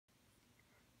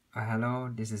Hello,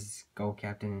 this is Go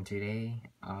Captain, and today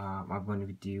I'm going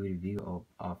to do a review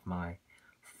of my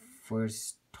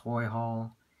first toy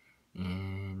haul.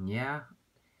 And yeah,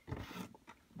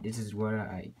 this is what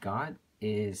I got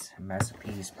is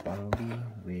Masterpiece Bumblebee,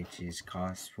 which is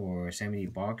cost for 70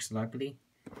 bucks luckily.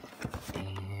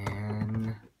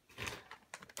 And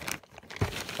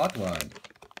Hot Rod.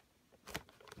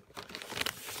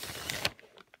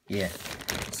 Yeah.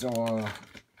 So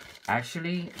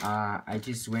actually, I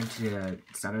just went to the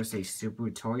San Jose Super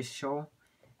Toy Show.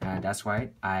 That's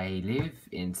right, I live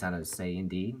in San Jose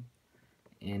indeed.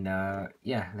 And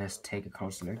yeah, let's take a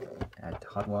closer look at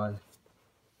Hot Rod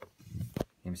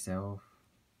himself.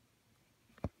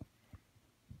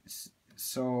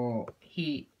 So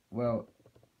he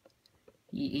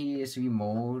is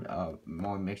remold,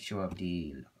 more mixture of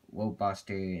the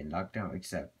Roadbuster and Lockdown,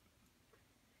 except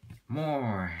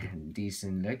more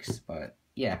decent looks. But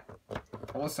yeah,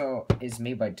 also it's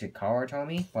made by Takara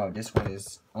Tomy. Well, this one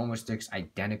is almost looks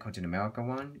identical to the American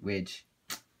one, which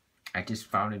I just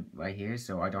found it right here,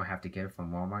 so I don't have to get it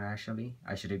from Walmart. Actually,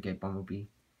 I should have get Bumblebee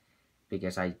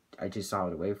because I just saw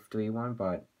the Wave 3 one,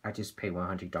 but I just paid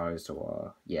 $100,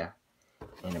 so yeah.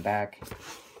 In the back,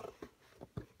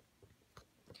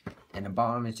 and the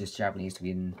bottom is just Japanese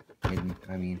written.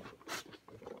 I mean,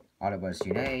 all of us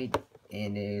unite,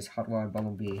 and there's Hot Rod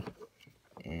Bumblebee,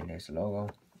 and there's the logo,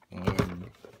 and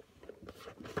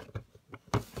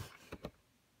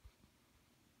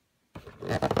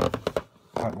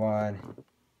Hot Rod,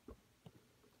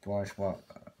 Dwarf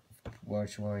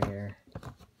Warrior.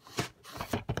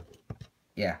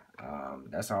 Yeah,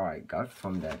 that's all I got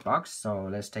from that box. So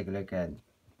let's take a look at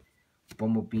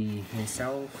Bumblebee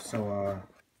himself. So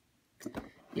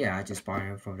yeah, I just bought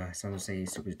him from the San Jose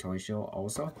Super Toy Show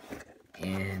also,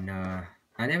 and I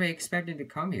never expected to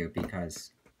come here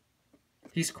because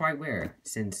he's quite rare.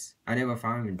 Since I never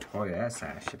found him in Toy S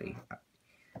actually,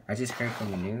 I just heard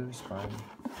from the news. But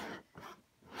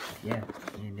yeah,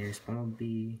 and there's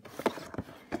Bumblebee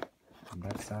on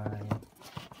that side.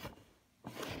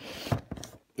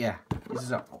 Yeah,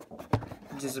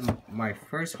 this is my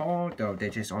first haul, though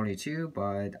there's just only two,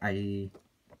 but I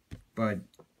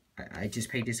just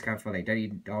paid this guy for like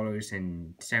 $30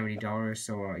 and $70,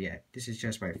 so yeah, this is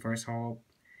just my first haul.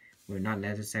 Well, not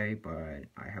necessary, but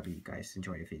I hope you guys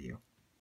enjoy the video.